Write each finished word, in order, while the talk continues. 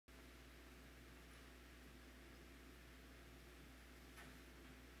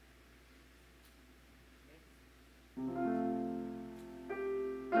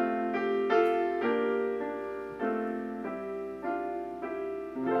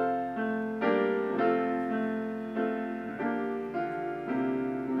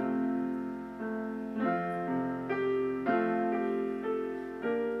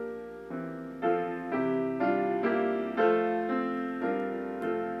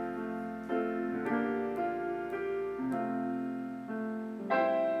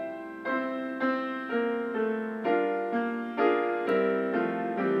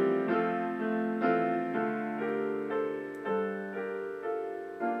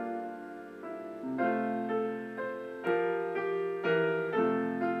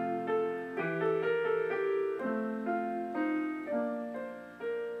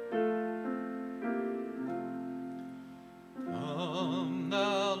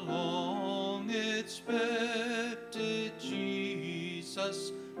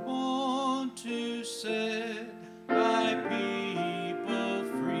Jesus, born to set thy people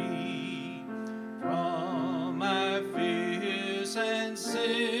free from our fears and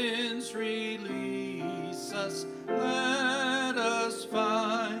sins. Release us, let us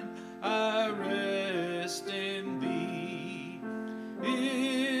find our rest in thee.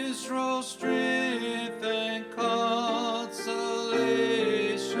 Israel's strength and consolation,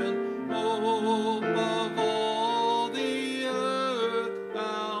 hope of all the earth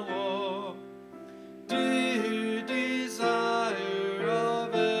thou art, dear desire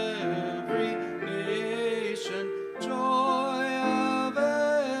of every nation, joy of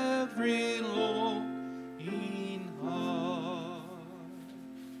every longing heart.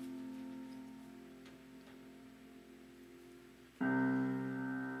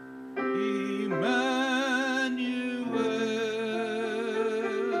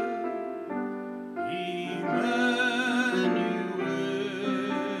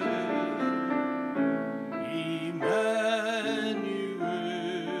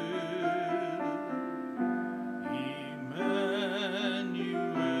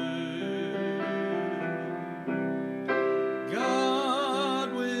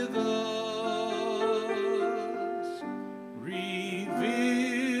 God with us,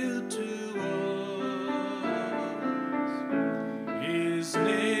 revealed to us, his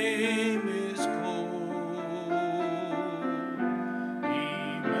name is called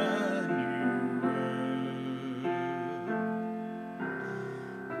Emmanuel.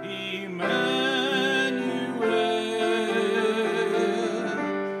 Emmanuel,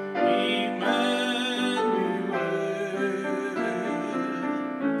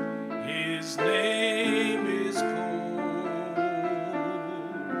 his name is called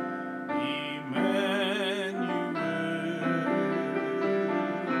Emmanuel.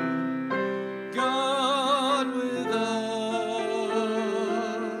 God with us,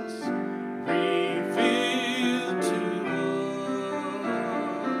 revealed to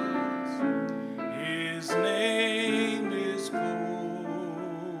us, his name is called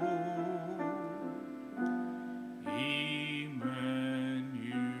Emmanuel.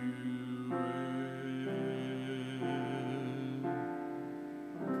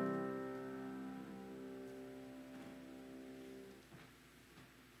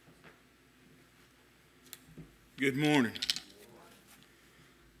 Good morning.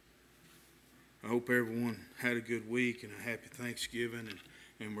 I hope everyone had a good week and a happy Thanksgiving,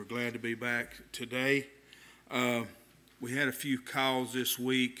 and we're glad to be back today. We had a few calls this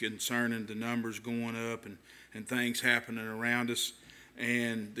week concerning the numbers going up and things happening around us,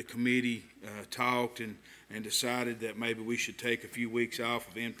 and the committee talked and decided that maybe we should take a few weeks off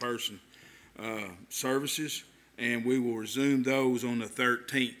of in-person services, and we will resume those on the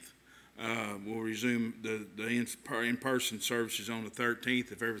 13th. We'll resume the in-person services on the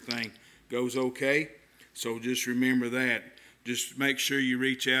 13th if everything goes okay. So just remember that. Just make sure you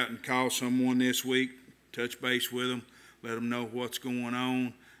reach out and call someone this week, touch base with them, let them know what's going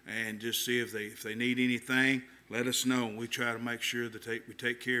on, and just see if they need anything. Let us know. We try to make sure that we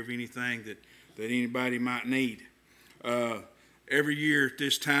take care of anything that anybody might need. Every year at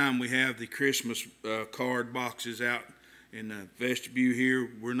this time we have the Christmas card boxes out in the vestibule here.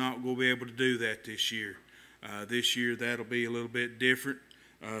 We're not going to be able to do that this year. This year that'll be a little bit different,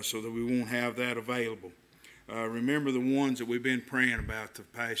 so that we won't have that available. Remember the ones that we've been praying about the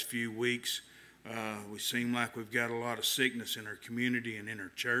past few weeks. We seem like we've got a lot of sickness in our community and in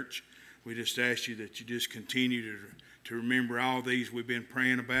our church. We just ask you that you just continue to remember all these we've been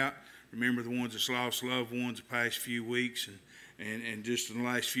praying about. Remember the ones that's lost loved ones the past few weeks, and just in the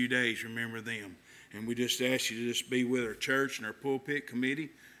last few days, remember them. And we just ask you to just be with our church and our pulpit committee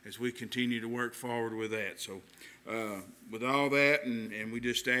as we continue to work forward with that. So with all that, and we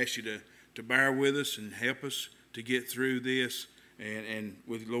just ask you to bear with us and help us to get through this, and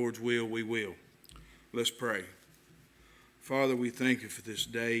with the Lord's will, we will. Let's pray. Father, we thank you for this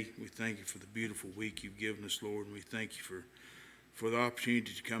day. We thank you for the beautiful week you've given us, Lord, and we thank you for the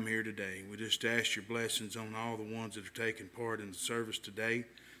opportunity to come here today. We just ask your blessings on all the ones that have taken part in the service today,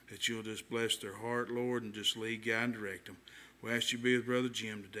 that you'll just bless their heart, Lord, and just lead, guide, and direct them. We ask you to be with Brother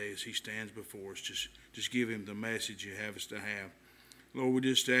Jim today as he stands before us. Just give him the message you have us to have. Lord, we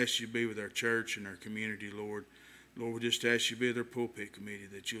just ask you to be with our church and our community, Lord. Lord, we just ask you to be with our pulpit committee,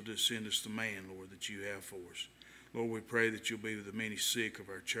 that you'll just send us the man, Lord, that you have for us. Lord, we pray that you'll be with the many sick of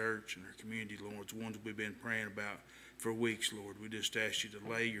our church and our community, Lord, the ones we've been praying about for weeks, Lord. We just ask you to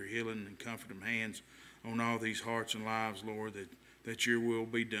lay your healing and comforting hands on all these hearts and lives, Lord, that your will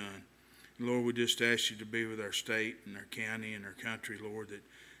be done. And Lord, we just ask you to be with our state and our county and our country, Lord, that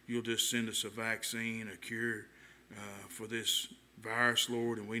you'll just send us a vaccine, a cure, for this virus,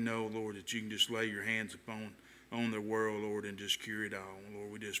 Lord, and we know, Lord, that you can just lay your hands on the world, Lord, and just cure it all.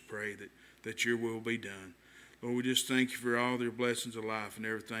 Lord, we just pray that your will be done. Lord, we just thank you for all their blessings of life and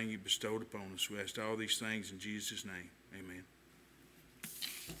everything you bestowed upon us. We ask all these things in Jesus' name. Amen.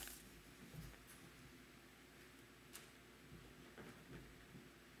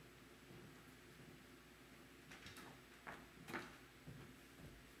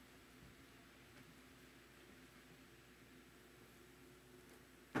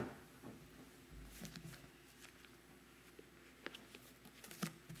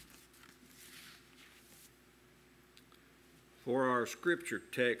 For our scripture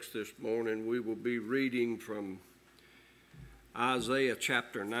text this morning, we will be reading from Isaiah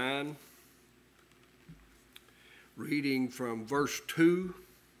chapter 9, reading from verse 2.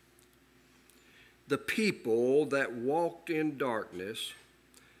 The people that walked in darkness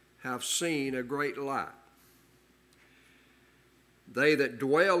have seen a great light. They that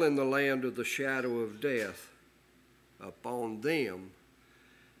dwell in the land of the shadow of death, upon them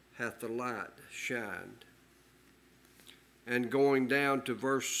hath the light shined. And going down to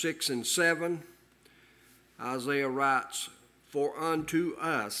verse 6 and 7, Isaiah writes, For unto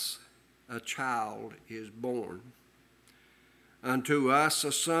us a child is born, unto us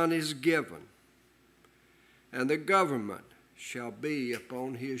a son is given, and the government shall be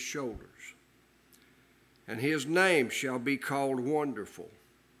upon his shoulders. And his name shall be called Wonderful,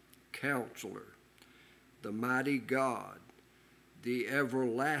 Counselor, the Mighty God, the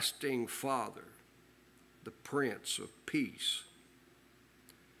Everlasting Father, the Prince of Peace.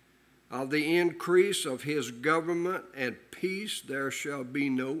 Of the increase of his government and peace there shall be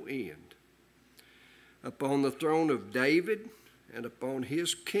no end, upon the throne of David and upon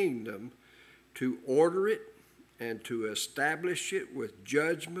his kingdom, to order it and to establish it with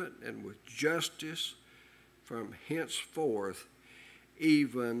judgment and with justice from henceforth,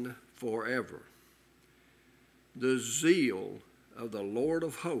 even forever. The zeal of the Lord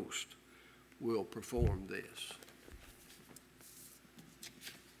of hosts will perform this.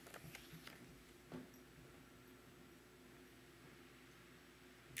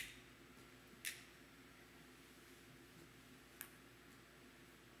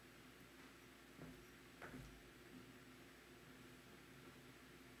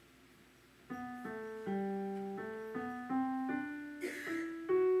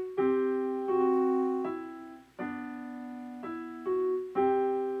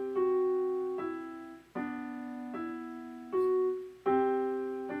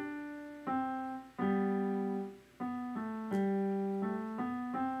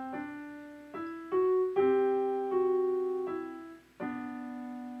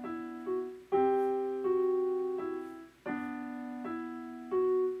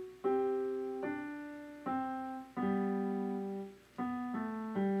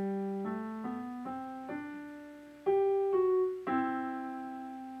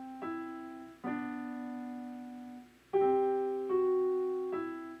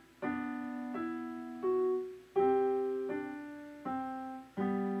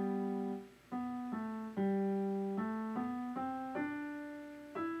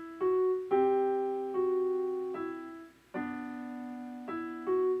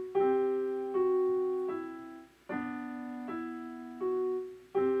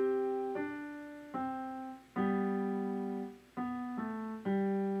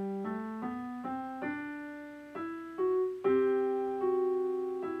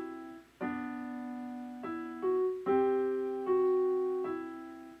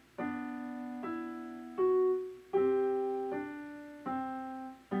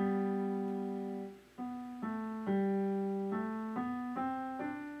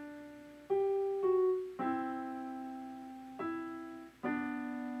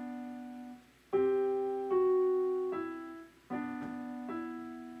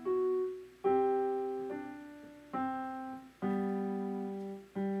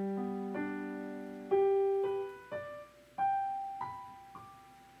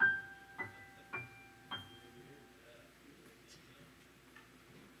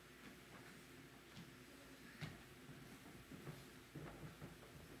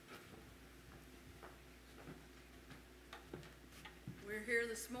 We're here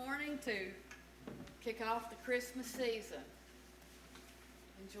this morning to kick off the Christmas season.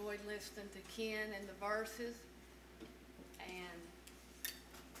 Enjoyed listening to Ken and the verses, and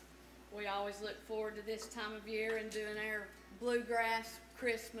we always look forward to this time of year and doing our bluegrass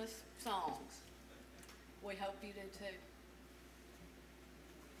Christmas songs. We hope you do too.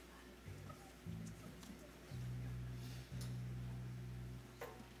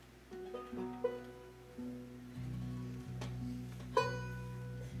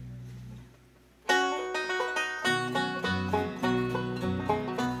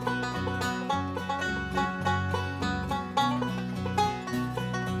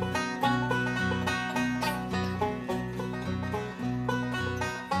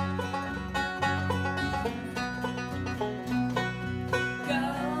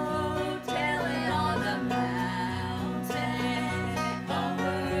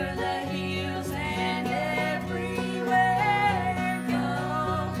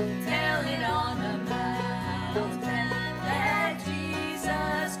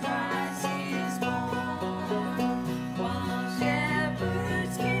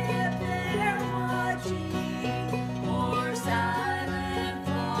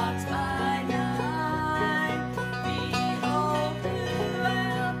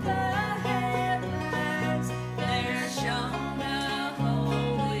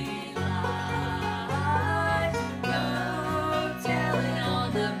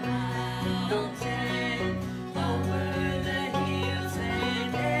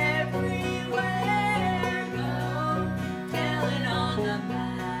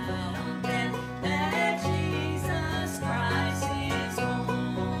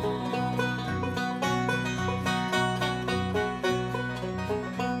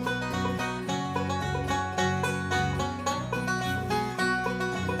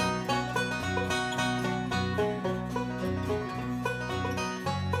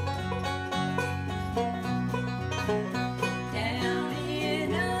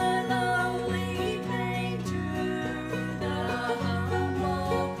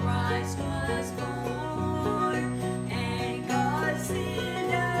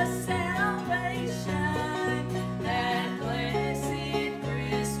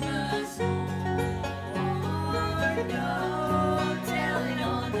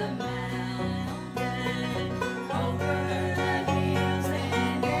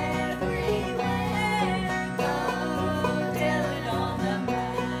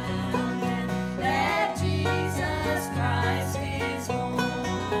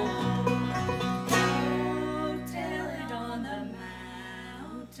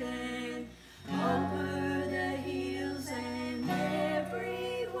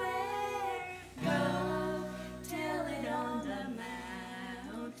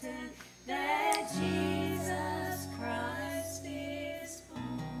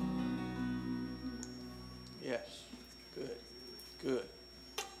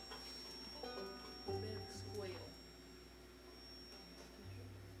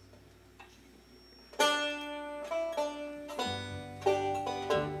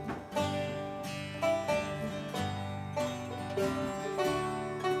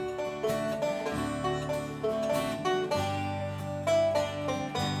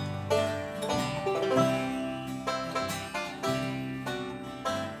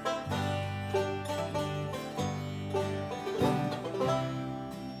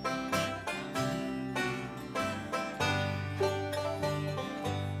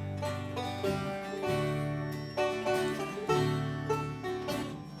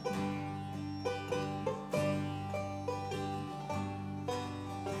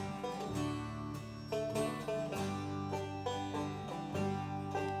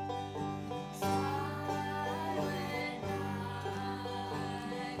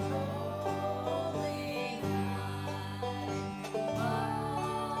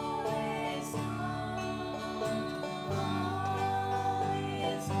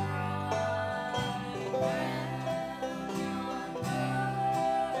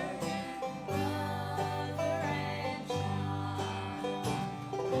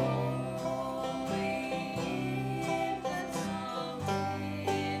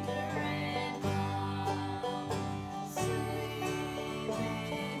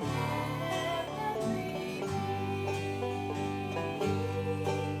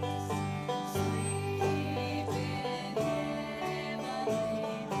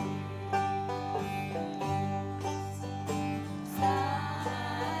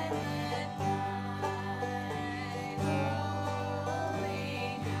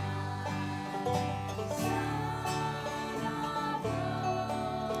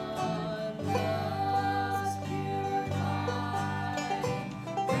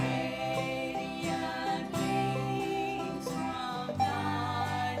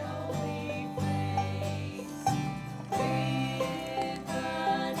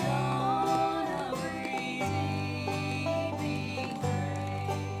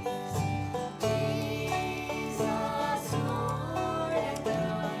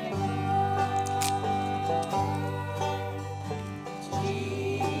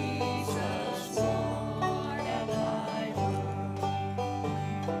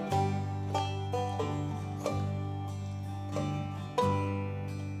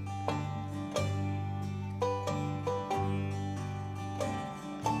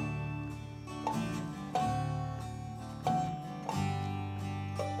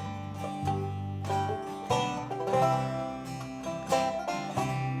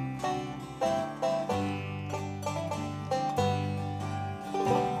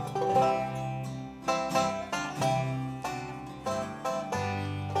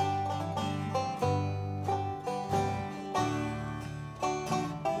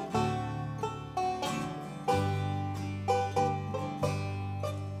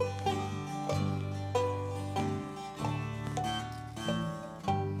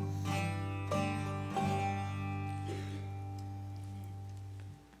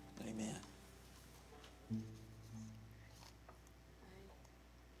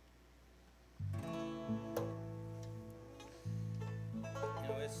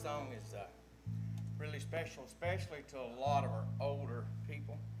 song is really special, especially to a lot of our older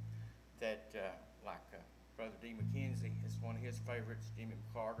people that, like Brother D. McKenzie is one of his favorites. Jimmy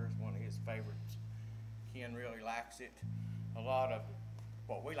McCarter is one of his favorites. Ken really likes it. A lot of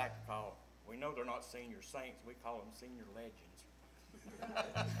what we like to call, we know they're not senior saints, we call them senior legends.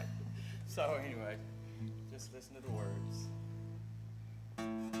 So anyway, just listen to the words.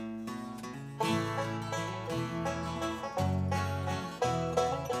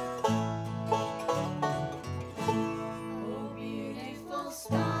 Oh, beautiful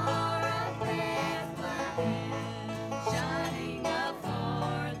star of Bethlehem, shining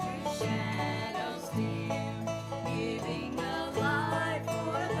afar through shadows dim, giving a light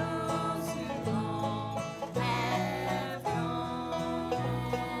for those who long have gone,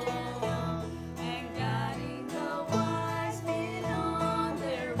 and guiding the wise men on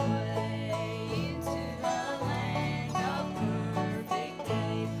their way into the land of perfect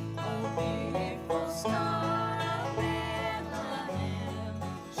day. Oh, beautiful star of Bethlehem,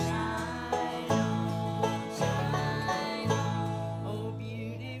 shine on, shine on. Oh,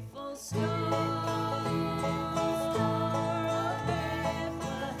 beautiful star of Bethlehem,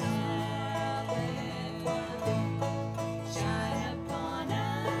 shine upon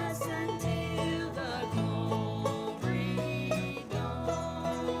us until the glory dawn.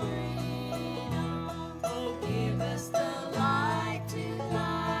 Oh, give us the light to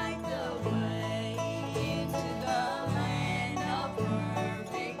light the way into the land of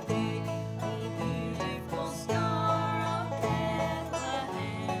perfect day. Oh, beautiful star of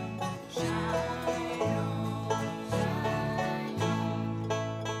Bethlehem, shine on, shine on.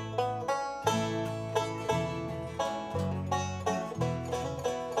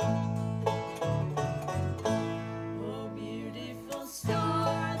 Oh, beautiful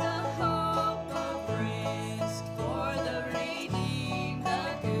star, the hope of rest for the redeemed, the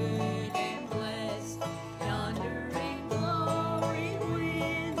good and blessed. Yonder in glory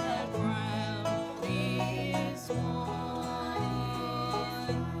when the crown is won.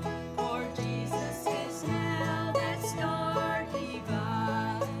 For Jesus is now that star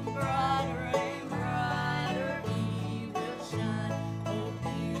divine, brighter and brighter he will shine. Oh,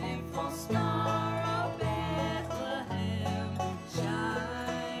 beautiful star of Bethlehem,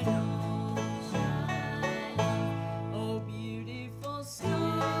 shine on, shine on. Oh, beautiful star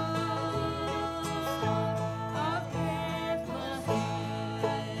of Bethlehem,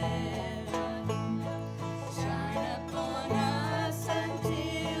 shine upon us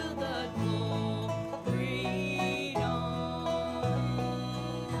until the glory dawn.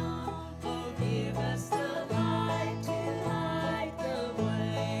 Oh, give us the light to light the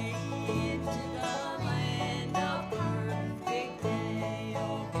way into the land of perfect day.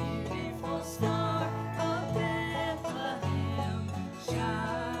 Oh, beautiful star of Bethlehem,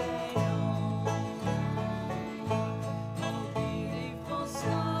 shine on. Oh, beautiful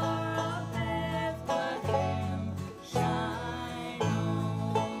star of Bethlehem, shine on,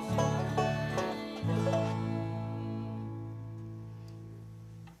 shine on.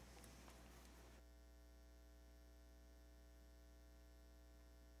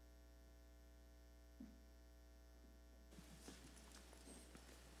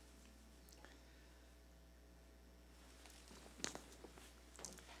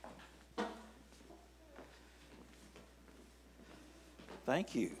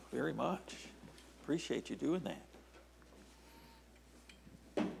 Thank you very much. Appreciate you doing that.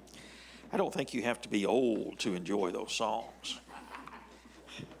 I don't think you have to be old to enjoy those songs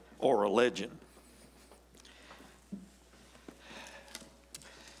or a legend.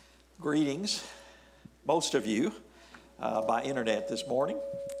 Greetings, most of you, by internet this morning.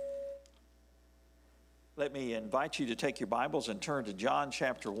 Let me invite you to take your Bibles and turn to John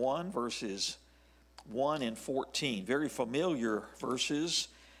chapter 1, verses 1 and 14. Very familiar verses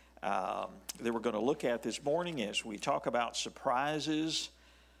that we're going to look at this morning as we talk about surprises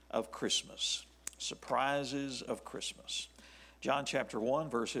of Christmas. Surprises of Christmas. John chapter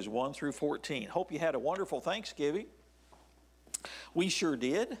 1, verses 1 through 14. Hope you had a wonderful Thanksgiving. We sure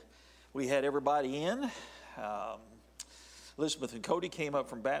did. We had everybody in. Elizabeth and Cody came up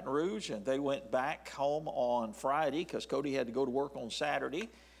from Baton Rouge, and they went back home on Friday because Cody had to go to work on Saturday.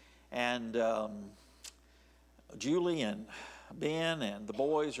 And Julie and Ben and the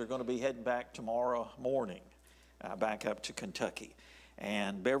boys are going to be heading back tomorrow morning, back up to Kentucky.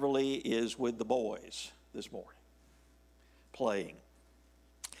 And Beverly is with the boys this morning, playing.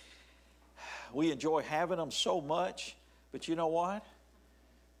 We enjoy having them so much, but you know what?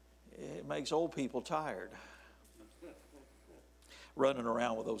 It makes old people tired running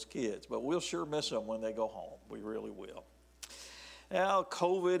around with those kids. But we'll sure miss them when they go home. We really will. Well,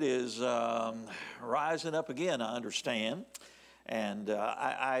 COVID is rising up again, I understand. And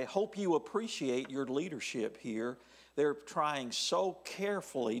I hope you appreciate your leadership here. They're trying so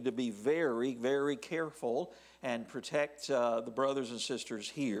carefully to be very, very careful and protect the brothers and sisters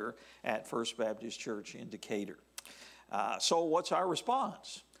here at First Baptist Church in Decatur. So what's our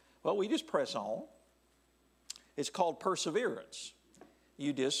response? Well, we just press on. It's called perseverance.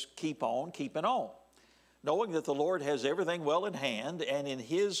 You just keep on keeping on, knowing that the Lord has everything well in hand, and in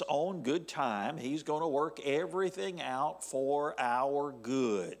His own good time, He's going to work everything out for our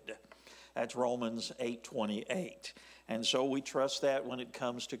good. That's Romans 8:28. And so we trust that when it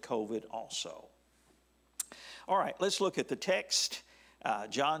comes to COVID also. All right, let's look at the text.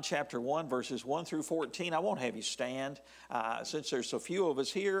 John chapter 1, verses 1 through 14. I won't have you stand. Since there's so few of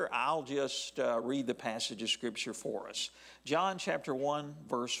us here, I'll just read the passage of Scripture for us. John chapter 1,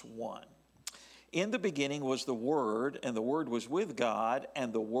 verse 1. In the beginning was the Word, and the Word was with God,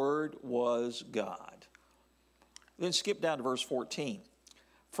 and the Word was God. Then skip down to verse 14.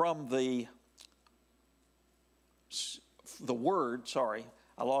 From the Word,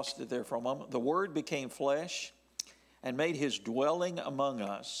 I lost it there for a moment. The Word became flesh and made His dwelling among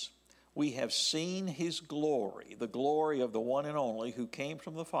us. We have seen His glory, the glory of the one and only who came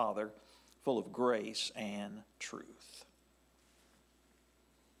from the Father, full of grace and truth.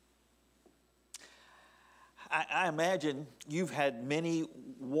 I imagine you've had many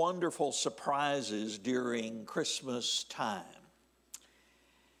wonderful surprises during Christmas time.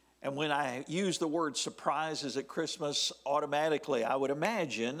 And when I use the word surprises at Christmas, automatically I would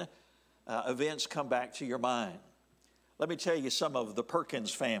imagine events come back to your mind. Let me tell you some of the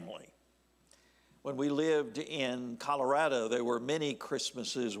Perkins family. When we lived in Colorado, there were many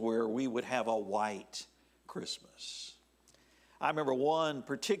Christmases where we would have a white Christmas. I remember one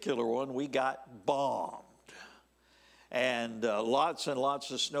particular one, we got bombed. And lots and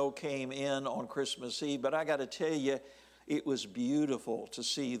lots of snow came in on Christmas Eve. But I got to tell you, it was beautiful to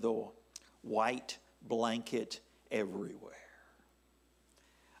see the white blanket everywhere.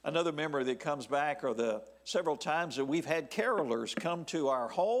 Another memory that comes back are the several times that we've had carolers come to our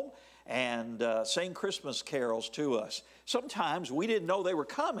home and sing Christmas carols to us. Sometimes we didn't know they were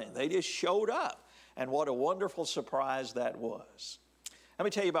coming. They just showed up. And what a wonderful surprise that was. Let me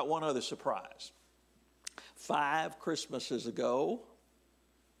tell you about one other surprise. 5 Christmases ago,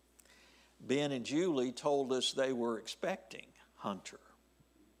 Ben and Julie told us they were expecting Hunter.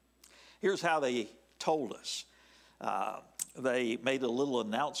 Here's how they told us. They made a little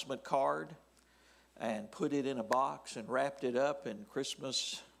announcement card and put it in a box and wrapped it up in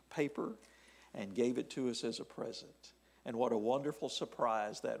Christmas paper and gave it to us as a present. And what a wonderful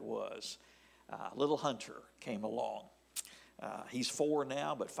surprise that was. Little Hunter came along. He's 4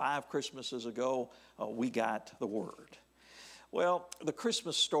 now, but 5 Christmases ago, we got the word. Well, the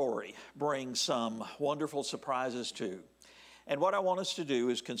Christmas story brings some wonderful surprises too. And what I want us to do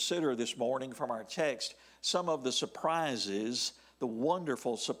is consider this morning from our text some of the surprises, the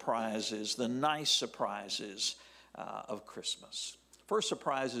wonderful surprises, the nice surprises of Christmas. First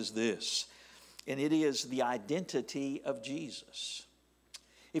surprise is this, and it is the identity of Jesus.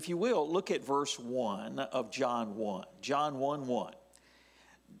 If you will, look at verse 1 of John 1. John 1:1.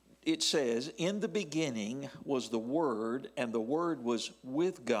 It says, in the beginning was the Word, and the Word was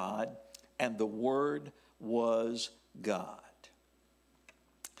with God, and the Word was God.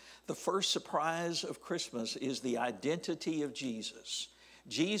 The first surprise of Christmas is the identity of Jesus.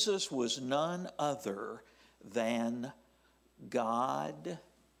 Jesus was none other than God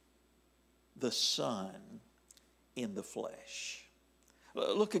the Son in the flesh.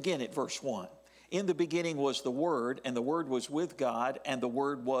 Look again at verse 1. In the beginning was the Word, and the Word was with God, and the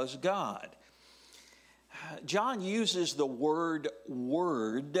Word was God. John uses the word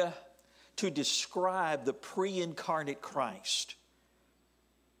Word to describe the pre-incarnate Christ.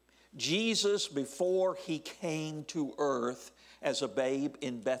 Jesus before He came to earth as a babe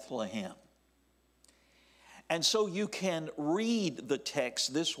in Bethlehem. And so you can read the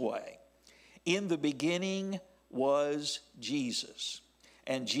text this way. In the beginning was Jesus.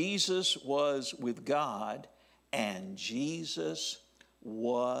 And Jesus was with God, and Jesus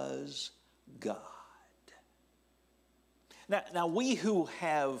was God. Now we who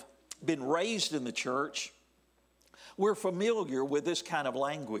have been raised in the church, we're familiar with this kind of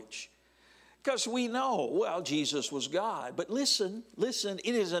language. Because we know, well, Jesus was God. But listen,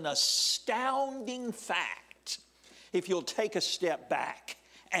 it is an astounding fact if you'll take a step back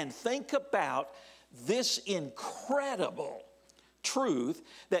and think about this incredible truth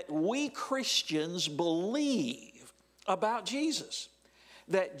that we Christians believe about Jesus.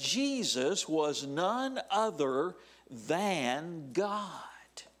 That Jesus was none other than God,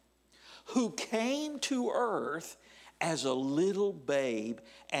 who came to earth as a little babe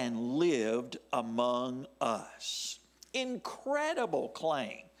and lived among us. Incredible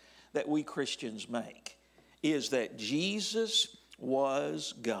claim that we Christians make is that Jesus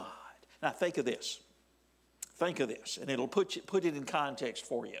was God. Now think of this. Think of this, and it'll put it in context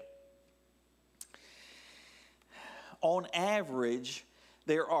for you. On average,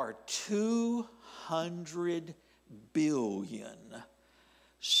 there are 200 billion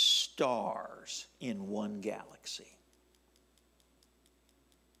stars in one galaxy.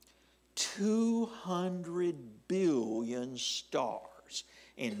 200 billion stars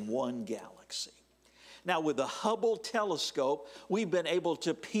in one galaxy. Now, with the Hubble telescope, we've been able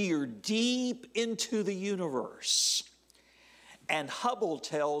to peer deep into the universe. And Hubble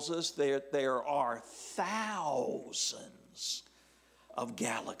tells us that there are thousands of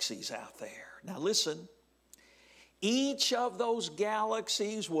galaxies out there. Now, listen. Each of those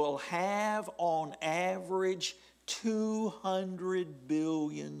galaxies will have, on average, 200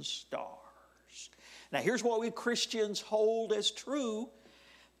 billion stars. Now, here's what we Christians hold as true,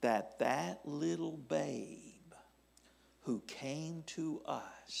 that little babe who came to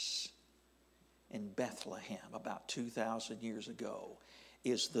us in Bethlehem about 2,000 years ago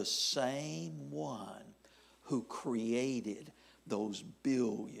is the same one who created those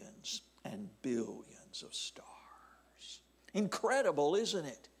billions and billions of stars. Incredible, isn't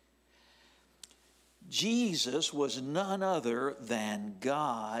it? Jesus was none other than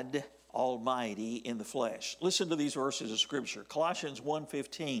God Almighty in the flesh. Listen to these verses of Scripture. Colossians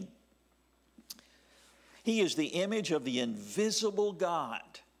 1:15. He is the image of the invisible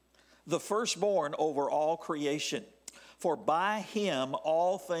God, the firstborn over all creation. For by him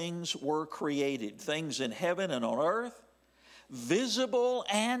all things were created, things in heaven and on earth, visible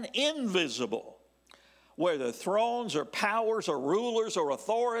and invisible, whether thrones or powers or rulers or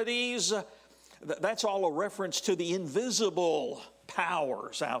authorities. That's all a reference to the invisible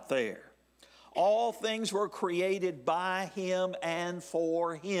powers out there. All things were created by him and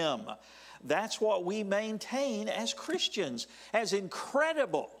for him. That's what we maintain as Christians. As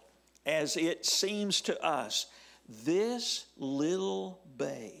incredible as it seems to us, this little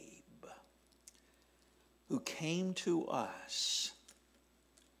babe who came to us,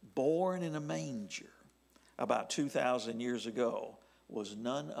 born in a manger about 2,000 years ago, was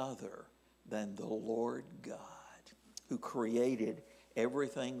none other than the Lord God, who created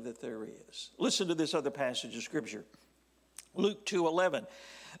everything that there is. Listen to this other passage of Scripture. Luke 2:11.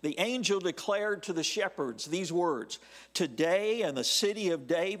 The angel declared to the shepherds these words, "Today in the city of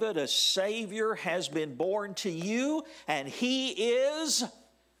David a Savior has been born to you, and he is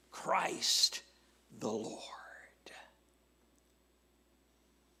Christ the Lord."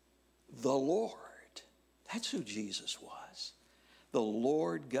 The Lord. That's who Jesus was. The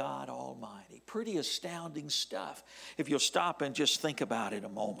Lord God Almighty. Pretty astounding stuff if you'll stop and just think about it a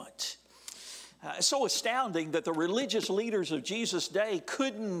moment. So astounding that the religious leaders of Jesus' day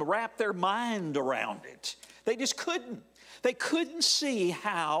couldn't wrap their mind around it. They just couldn't. They couldn't see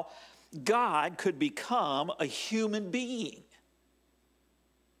how God could become a human being.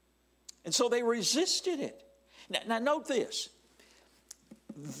 And so they resisted it. Now note this.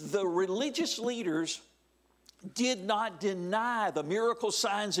 The religious leaders did not deny the miracle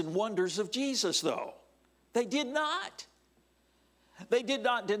signs and wonders of Jesus, though. They did not. They did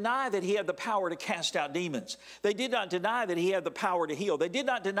not deny that he had the power to cast out demons. They did not deny that he had the power to heal. They did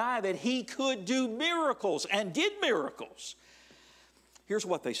not deny that he could do miracles and did miracles. Here's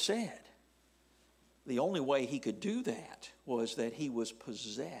what they said. The only way he could do that was that he was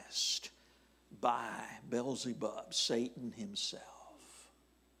possessed by Beelzebub, Satan himself.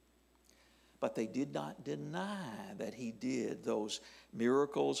 But they did not deny that he did those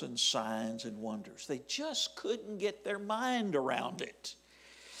miracles and signs and wonders. They just couldn't get their mind around it.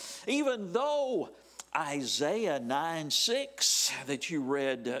 Even though Isaiah 9:6 that you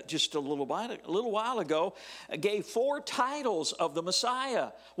read just a little while ago gave 4 titles of the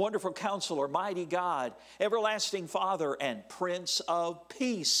Messiah: Wonderful Counselor, Mighty God, Everlasting Father, and Prince of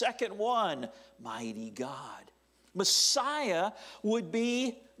Peace. Second one, Mighty God. Messiah would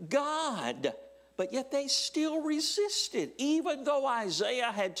be God, but yet they still resisted. Even though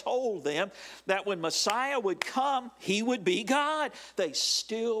Isaiah had told them that when Messiah would come, he would be God, they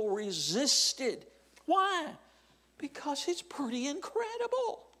still resisted. Why? Because it's pretty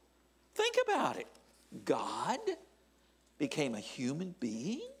incredible. Think about it. God became a human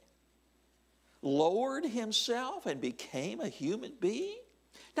being, lowered himself and became a human being.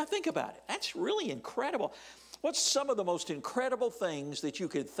 Now think about it. That's really incredible. What's some of the most incredible things that you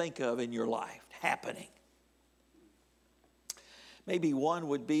could think of in your life happening? Maybe one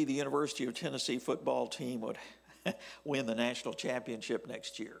would be the University of Tennessee football team would win the national championship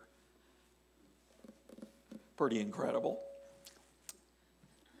next year. Pretty incredible.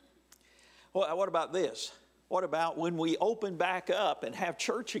 Well, what about this? What about when we open back up and have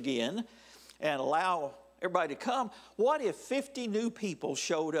church again and allow everybody to come? What if 50 new people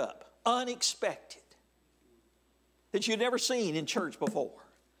showed up, unexpected, that you'd never seen in church before?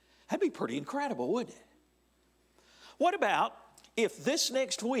 That'd be pretty incredible, wouldn't it? What about if this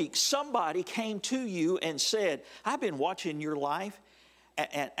next week somebody came to you and said, I've been watching your life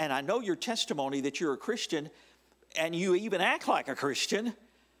and I know your testimony that you're a Christian and you even act like a Christian.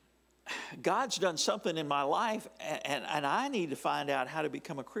 God's done something in my life and I need to find out how to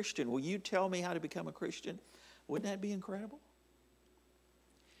become a Christian. Will you tell me how to become a Christian? Wouldn't that be incredible?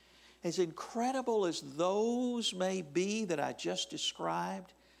 As incredible as those may be that I just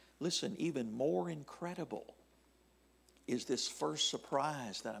described, listen, even more incredible is this first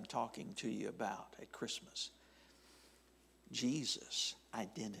surprise that I'm talking to you about at Christmas. Jesus'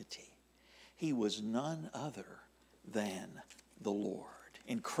 identity. He was none other than the Lord.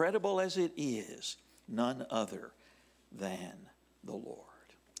 Incredible as it is, none other than the Lord.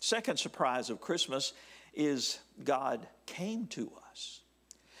 Second surprise of Christmas is God came to us.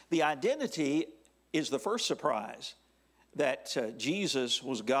 The identity is the first surprise, that Jesus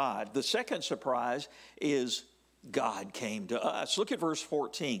was God. The second surprise is God came to us. Look at verse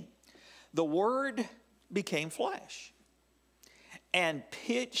 14. The Word became flesh and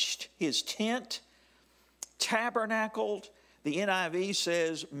pitched his tent, tabernacled. The NIV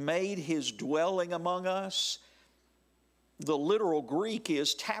says, made his dwelling among us. The literal Greek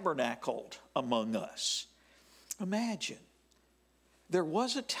is tabernacled among us. Imagine, there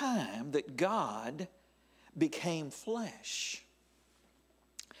was a time that God became flesh.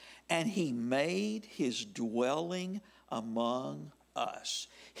 And he made his dwelling among us.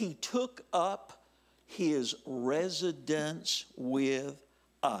 He took up his residence with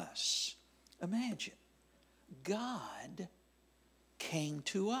us. Imagine, God came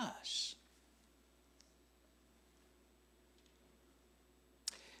to us.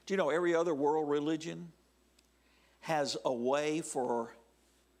 Do you know every other world religion has a way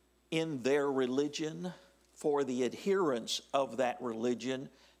in their religion, for the adherents of that religion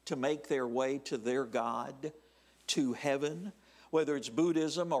to make their way to their God, to heaven, whether it's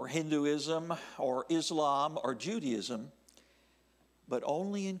Buddhism or Hinduism or Islam or Judaism. But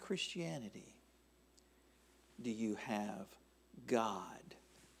only in Christianity do you have God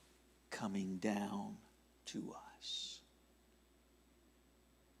coming down to us.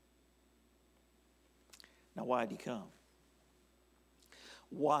 Now, why did he come?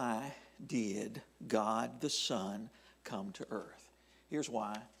 Why did God the Son come to earth? Here's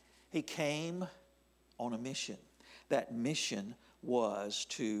why. He came on a mission. That mission was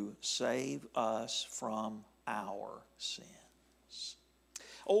to save us from our sins.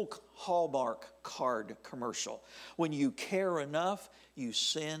 Old Hallmark card commercial. When you care enough, you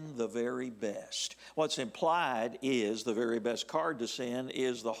send the very best. What's implied is the very best card to send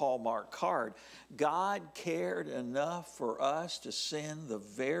is the Hallmark card. God cared enough for us to send the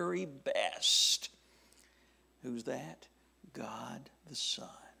very best. Who's that? God the Son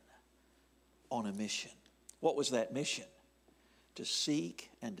on a mission. What was that mission? To seek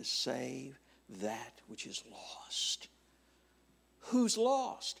and to save that which is lost. Who's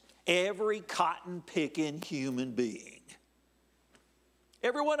lost? Every cotton-picking human being.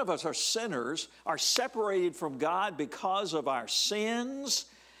 Every one of us are sinners, are separated from God because of our sins,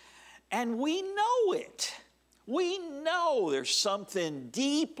 and we know it. We know there's something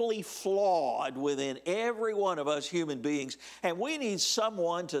deeply flawed within every one of us human beings, and we need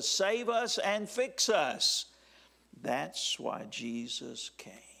someone to save us and fix us. That's why Jesus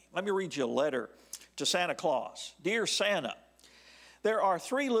came. Let me read you a letter to Santa Claus. Dear Santa, there are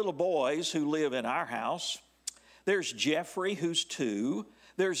 3 little boys who live in our house. There's Jeffrey, who's 2.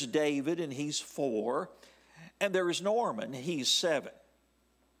 There's David, and he's 4. And there is Norman, he's 7.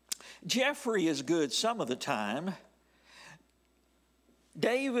 Jeffrey is good some of the time.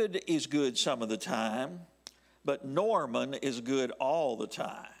 David is good some of the time. But Norman is good all the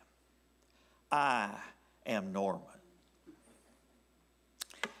time. I am Norman.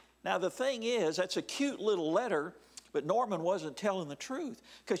 Now the thing is, that's a cute little letter, but Norman wasn't telling the truth.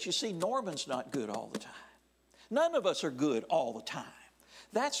 Because you see, Norman's not good all the time. None of us are good all the time.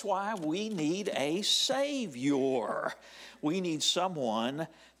 That's why we need a Savior. We need someone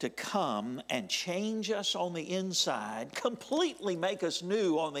to come and change us on the inside, completely make us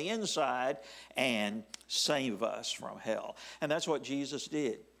new on the inside, and save us from hell. And that's what Jesus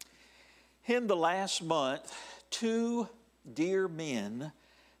did. In the last month, 2 dear men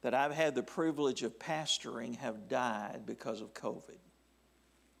that I've had the privilege of pastoring have died because of COVID.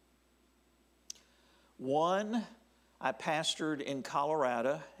 One, I pastored in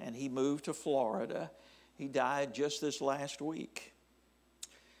Colorado, and he moved to Florida. He died just this last week.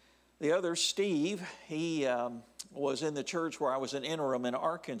 The other, Steve, he was in the church where I was an interim in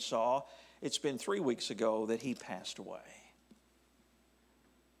Arkansas. It's been 3 weeks ago that he passed away.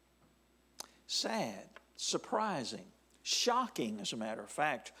 Sad, surprising, shocking, as a matter of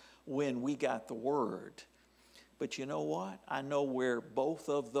fact, when we got the word. But you know what? I know where both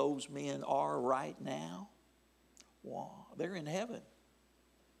of those men are right now. Wow, they're in heaven.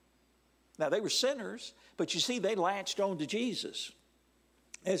 Now, they were sinners, but you see, they latched on to Jesus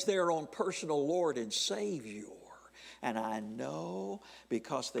as their own personal Lord and Savior. And I know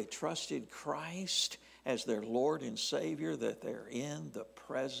because they trusted Christ as their Lord and Savior that they're in the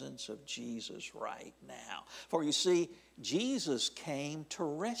presence of Jesus right now. For you see, Jesus came to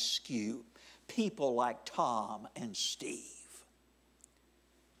rescue people like Tom and Steve.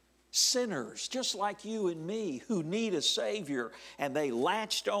 Sinners, just like you and me, who need a Savior, and they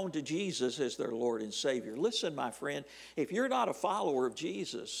latched on to Jesus as their Lord and Savior. Listen, my friend, if you're not a follower of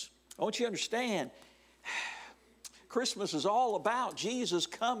Jesus, I want you to understand, Christmas is all about Jesus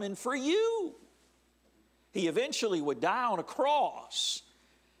coming for you. He eventually would die on a cross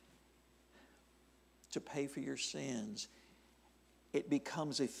to pay for your sins. It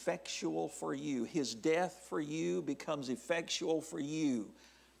becomes effectual for you. His death for you becomes effectual for you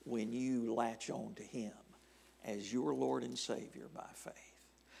when you latch on to Him as your Lord and Savior by faith.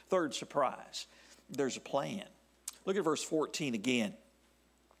 Third surprise, there's a plan. Look at verse 14 again.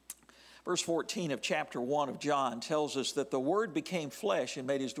 Verse 14 of chapter 1 of John tells us that the Word became flesh and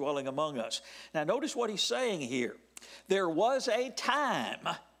made His dwelling among us. Now notice what he's saying here. There was a time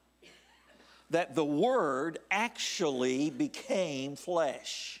that the Word actually became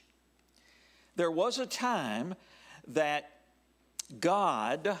flesh. There was a time that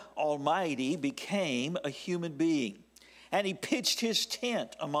God Almighty became a human being, and He pitched His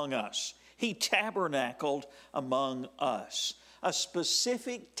tent among us. He tabernacled among us. A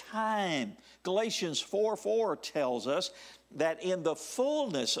specific time. Galatians 4:4 tells us that in the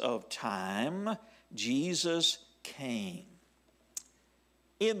fullness of time, Jesus came.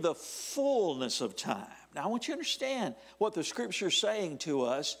 In the fullness of time. Now I want you to understand what the Scripture is saying to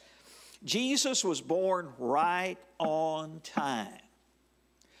us. Jesus was born right on time.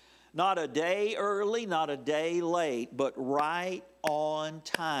 Not a day early, not a day late, but right on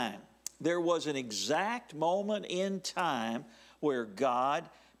time. There was an exact moment in time where God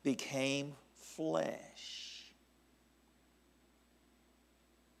became flesh.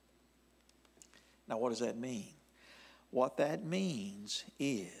 Now, what does that mean? What that means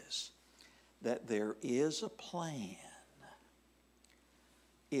is that there is a plan.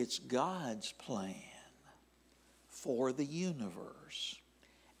 It's God's plan for the universe,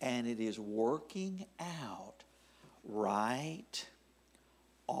 and it is working out right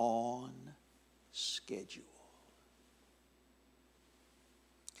on schedule.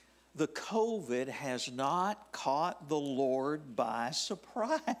 The COVID has not caught the Lord by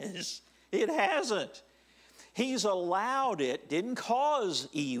surprise. It hasn't. He's allowed it, didn't cause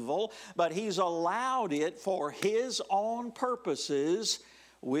evil, but He's allowed it for His own purposes,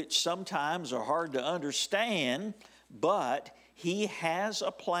 which sometimes are hard to understand, but He has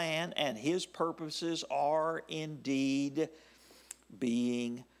a plan and His purposes are indeed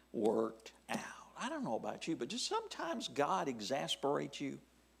being worked out. I don't know about you, but just sometimes God exasperates you.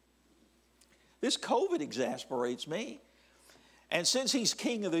 This COVID exasperates me. And since He's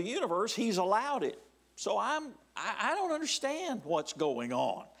King of the universe, He's allowed it. So I don't understand what's going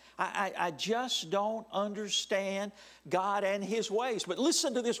on. I just don't understand God and His ways. But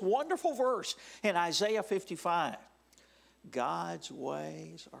listen to this wonderful verse in Isaiah 55. God's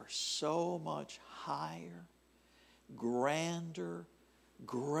ways are so much higher, grander,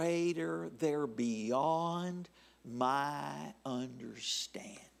 greater. They're beyond my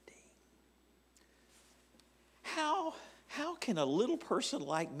understanding. How can a little person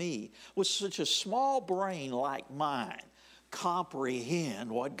like me, with such a small brain like mine,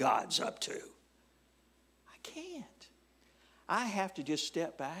 comprehend what God's up to? I can't. I have to just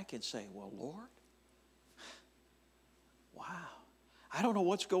step back and say, well, Lord, wow. I don't know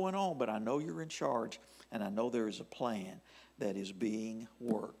what's going on, but I know You're in charge, and I know there is a plan that is being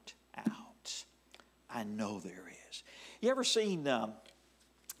worked out. I know there is. You ever seen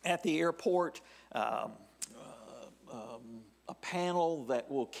at the airport a panel that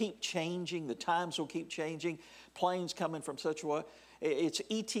will keep changing, the times will keep changing, planes coming from such a way? It's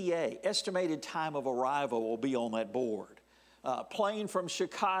ETA, estimated time of arrival, will be on that board. plane from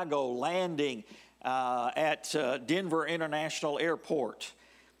Chicago landing at Denver International Airport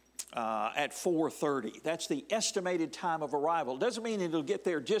at 4:30. That's the estimated time of arrival. Doesn't mean it'll get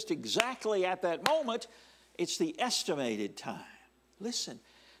there just exactly at that moment. It's the estimated time. Listen,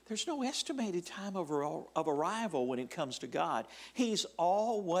 there's no estimated time of arrival when it comes to God. He's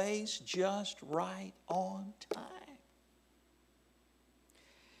always just right on time.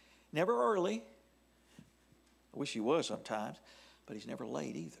 Never early. I wish he was sometimes, but he's never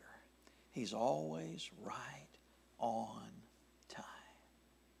late either. He's always right on time.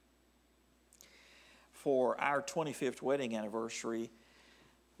 For our 25th wedding anniversary,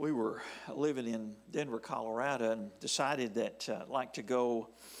 we were living in Denver, Colorado, and decided that I'd like to go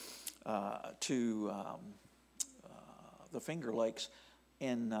to the Finger Lakes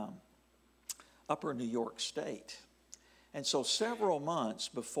in upper New York State. And so several months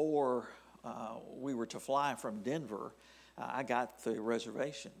before we were to fly from Denver, I got the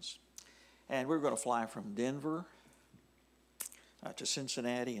reservations. And we were going to fly from Denver to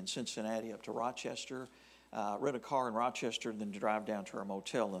Cincinnati, and Cincinnati up to Rochester, rent a car in Rochester, and then drive down to our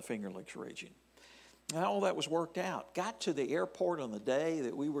motel in the Finger Lakes region. And all that was worked out. Got to the airport on the day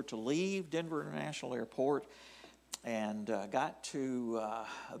that we were to leave Denver International Airport, and got to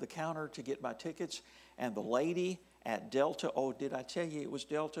the counter to get my tickets, and the lady at Delta, oh, did I tell you it was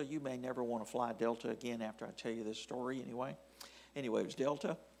Delta? You may never want to fly Delta again after I tell you this story anyway. Anyway, it was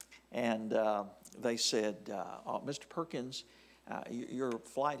Delta. And they said, Mr. Perkins, your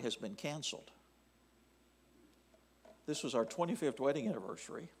flight has been canceled. This was our 25th wedding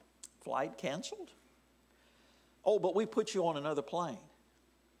anniversary. Flight canceled? Oh, but we put you on another plane.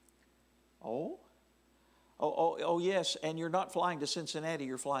 Oh, yes, and you're not flying to Cincinnati,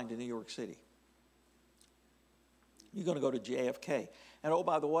 you're flying to New York City. You're going to go to JFK. And oh,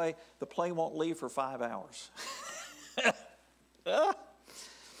 by the way, the plane won't leave for 5 hours.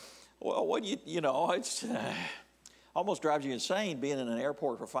 Well, what you know, it's almost drives you insane being in an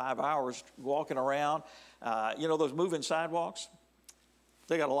airport for 5 hours, walking around. You know those moving sidewalks?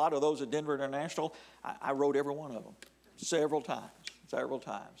 They got a lot of those at Denver International. I rode every one of them several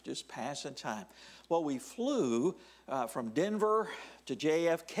times, just passing time. Well, we flew from Denver to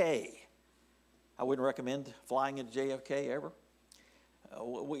JFK. I wouldn't recommend flying into JFK ever.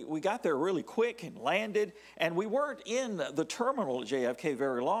 We got there really quick and landed, and we weren't in the terminal at JFK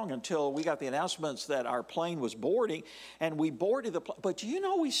very long until we got the announcements that our plane was boarding, and we boarded the plane. But you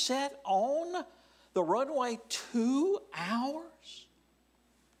know, we sat on the runway 2 hours.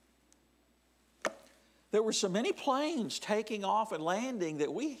 There were so many planes taking off and landing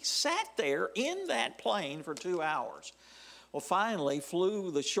that we sat there in that plane for 2 hours. Well, finally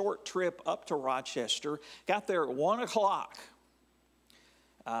flew the short trip up to Rochester, got there at 1 o'clock.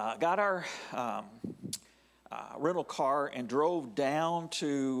 Got our rental car and drove down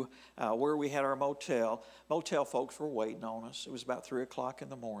to where we had our motel. Motel folks were waiting on us. It was about 3 o'clock in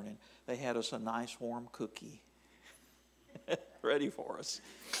the morning. They had us a nice warm cookie ready for us.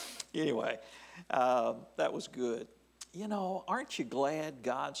 Anyway, that was good. You know, aren't you glad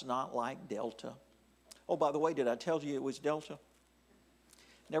God's not like Delta? Oh, by the way, did I tell you it was Delta?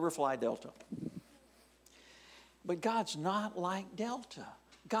 Never fly Delta. But God's not like Delta.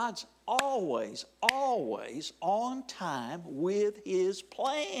 God's always, always on time with His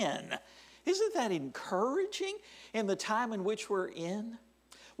plan. Isn't that encouraging in the time in which we're in?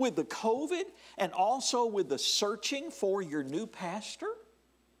 With the COVID and also with the searching for your new pastor?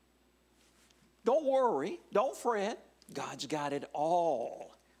 Don't worry, don't fret. God's got it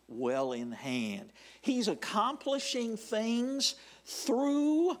all well in hand. He's accomplishing things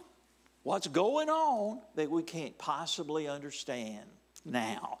through what's going on that we can't possibly understand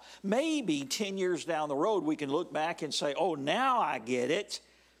now. Maybe 10 years down the road we can look back and say, oh, now I get it.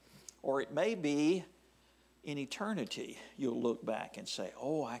 Or it may be in eternity you'll look back and say,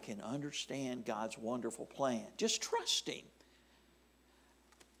 oh, I can understand God's wonderful plan. Just trust Him.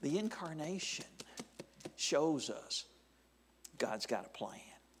 The incarnation shows us God's got a plan.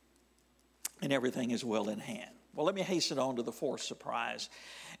 And everything is well in hand. Well, let me hasten on to the fourth surprise.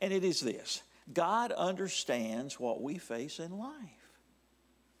 And it is this. God understands what we face in life.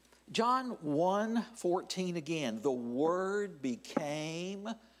 John 1:14 again. The Word became,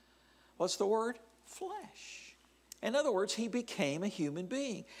 what's the word? Flesh. In other words, He became a human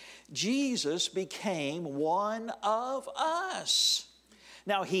being. Jesus became one of us.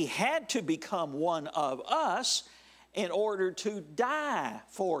 Now, He had to become one of us in order to die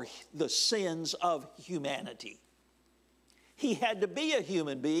for the sins of humanity. He had to be a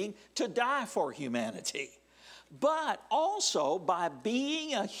human being to die for humanity. But also, by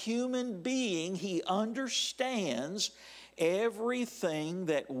being a human being, He understands everything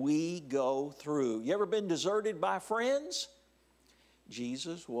that we go through. You ever been deserted by friends?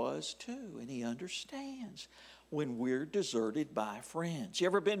 Jesus was too, and He understands when we're deserted by friends. You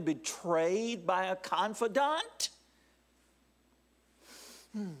ever been betrayed by a confidant?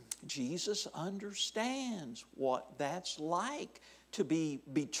 Jesus understands what that's like to be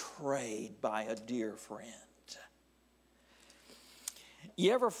betrayed by a dear friend.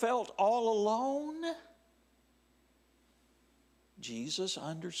 You ever felt all alone? Jesus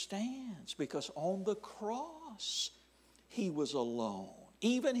understands, because on the cross, He was alone.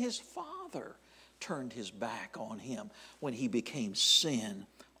 Even His Father turned His back on Him when He became sin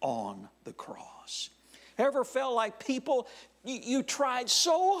on the cross. Ever felt like people, you tried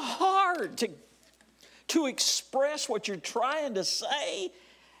so hard to express what you're trying to say,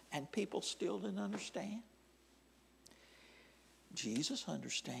 and people still didn't understand? Jesus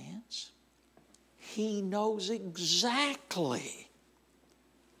understands. He knows exactly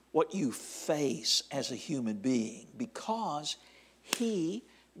what you face as a human being, because He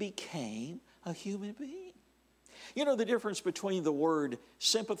became a human being. You know the difference between the word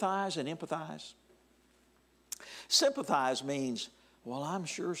sympathize and empathize? Sympathize means, well, I'm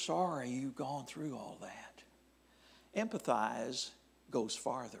sure sorry you've gone through all that. Empathize goes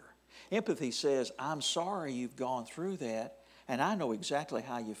farther. Empathy says, I'm sorry you've gone through that, and I know exactly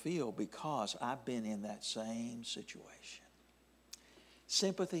how you feel because I've been in that same situation.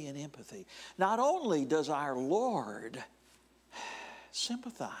 Sympathy and empathy. Not only does our Lord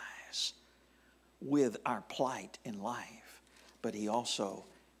sympathize with our plight in life, but He also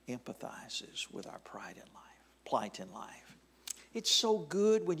empathizes with our plight in life. It's so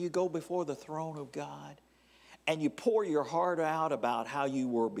good when you go before the throne of God and you pour your heart out about how you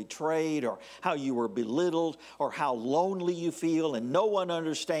were betrayed or how you were belittled or how lonely you feel and no one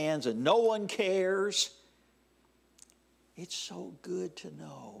understands and no one cares. It's so good to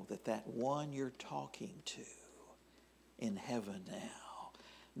know that that one you're talking to in heaven now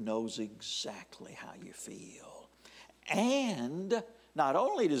knows exactly how you feel. And not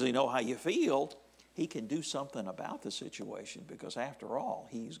only does He know how you feel, He can do something about the situation, because after all,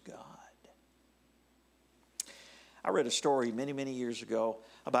 He's God. I read a story many, many years ago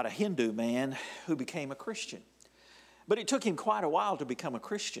about a Hindu man who became a Christian. But it took him quite a while to become a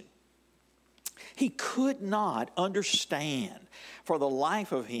Christian. He could not understand for the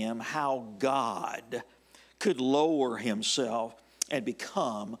life of him how God could lower Himself and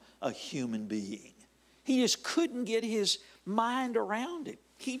become a human being. He just couldn't get his mind around it.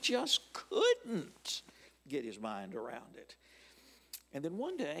 He just couldn't get his mind around it. And then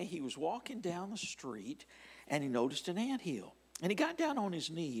one day he was walking down the street and he noticed an anthill. And he got down on his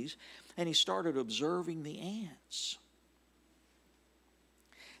knees and he started observing the ants.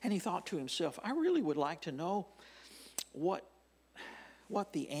 And he thought to himself, I really would like to know what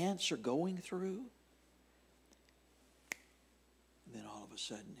the ants are going through. And then all of a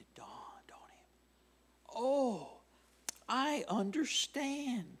sudden it dawned on him. Oh, I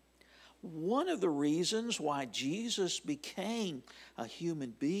understand. One of the reasons why Jesus became a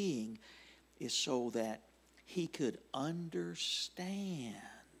human being is so that He could understand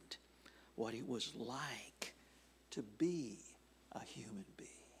what it was like to be a human being.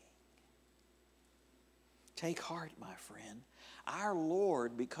 Take heart, my friend. Our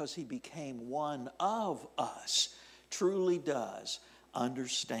Lord, because He became one of us, truly does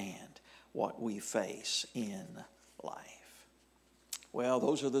understand what we face in life. Well,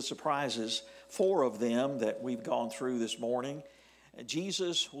 those are the surprises, 4 of them that we've gone through this morning.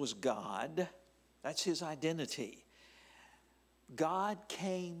 Jesus was God. That's His identity. God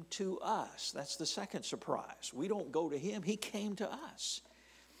came to us. That's the second surprise. We don't go to Him. He came to us.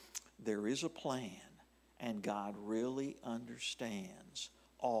 There is a plan, and God really understands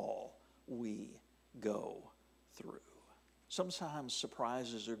all we go through. Sometimes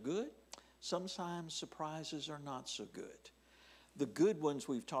surprises are good. Sometimes surprises are not so good. The good ones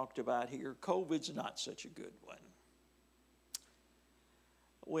we've talked about here, COVID's not such a good one.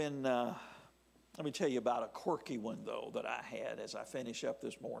 Let me tell you about a quirky one, though, that I had as I finish up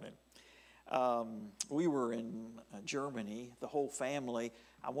this morning. We were in Germany, the whole family.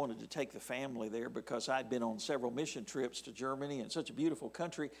 I wanted to take the family there because I'd been on several mission trips to Germany, and such a beautiful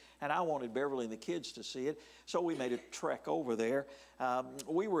country, and I wanted Beverly and the kids to see it. So we made a trek over there.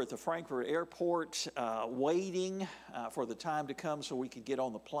 We were at the Frankfurt airport waiting for the time to come so we could get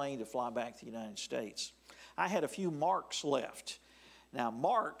on the plane to fly back to the United States. I had a few marks left. Now,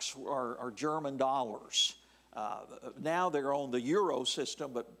 marks are German dollars. Now they're on the Euro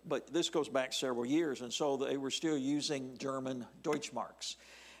system, but this goes back several years, and so they were still using German Deutschmarks.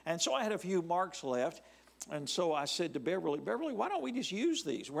 And so I had a few marks left, And so I said to Beverly, why don't we just use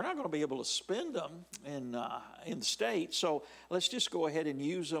these? We're not going to be able to spend them in the States, so let's just go ahead and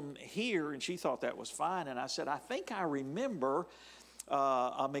use them here. And she thought that was fine. And I said, I think I remember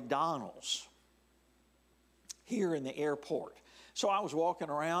a McDonald's here in the airport. So I was walking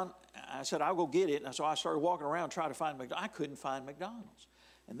around. I said, I'll go get it. And so I started walking around trying to find McDonald's. I couldn't find McDonald's.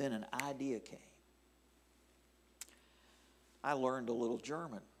 And then an idea came. I learned a little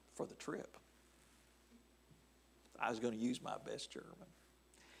German for the trip. I was going to use my best German.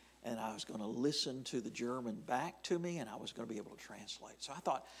 And I was going to listen to the German back to me, and I was going to be able to translate. So I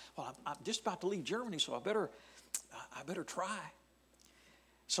thought, well, I'm just about to leave Germany, so I better try.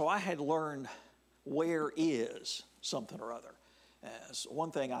 So I had learned where is something or other. So one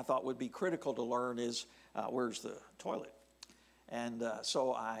thing I thought would be critical to learn is where's the toilet? And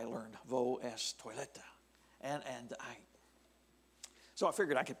so I learned wo ist Toilette. So I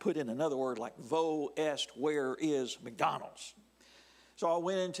figured I could put in another word like wo est, where is McDonald's? So I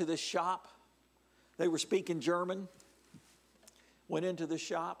went into this shop. They were speaking German. Went into the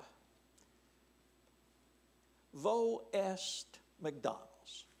shop. Wo ist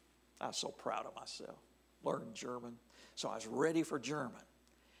McDonald's? I was so proud of myself. Learned German. So I was ready for German.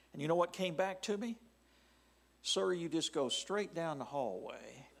 And you know what came back to me? Sir, you just go straight down the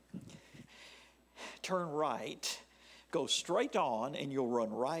hallway, turn right, go straight on, and you'll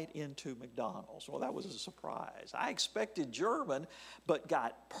run right into McDonald's. Well, that was a surprise. I expected German, but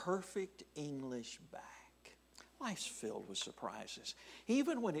got perfect English back. Life's filled with surprises.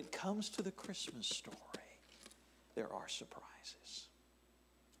 Even when it comes to the Christmas story, there are surprises.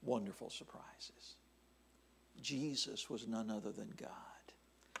 Wonderful surprises. Jesus was none other than God.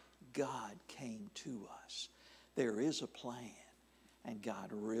 God came to us. There is a plan, and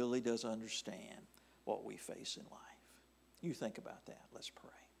God really does understand what we face in life. You think about that. Let's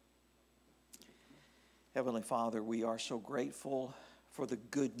pray. Heavenly Father, we are so grateful for the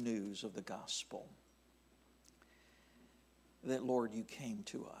good news of the gospel. That, Lord, you came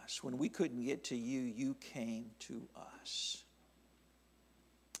to us. When we couldn't get to you, you came to us.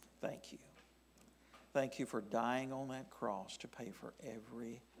 Thank you. Thank you for dying on that cross to pay for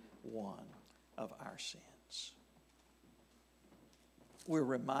every one of our sins. We're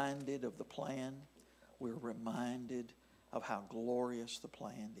reminded of the plan. We're reminded of how glorious the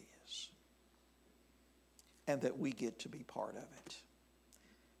plan is. And that we get to be part of it.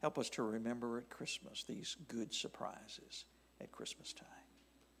 Help us to remember at Christmas these good surprises at Christmas time.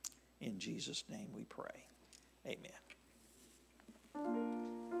 In Jesus' name we pray. Amen.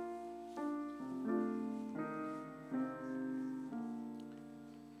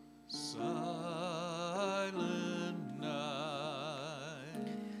 Silent night,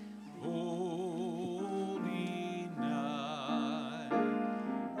 holy night,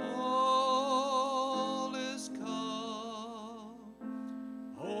 all is calm,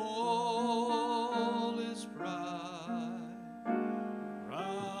 all is bright,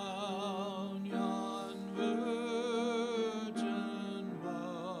 round yon virgin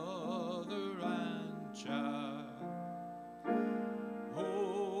mother and child.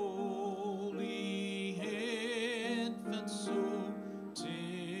 Holy infant, so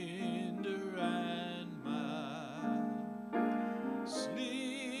tender and mild, sleep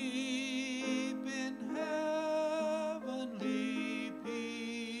in heavenly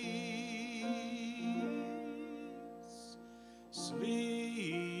peace.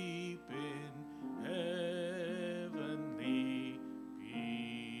 Sleep in heavenly peace.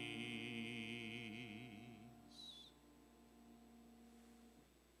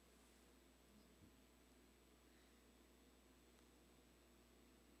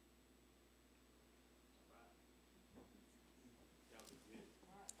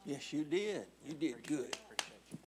 Yes, you did. You did good.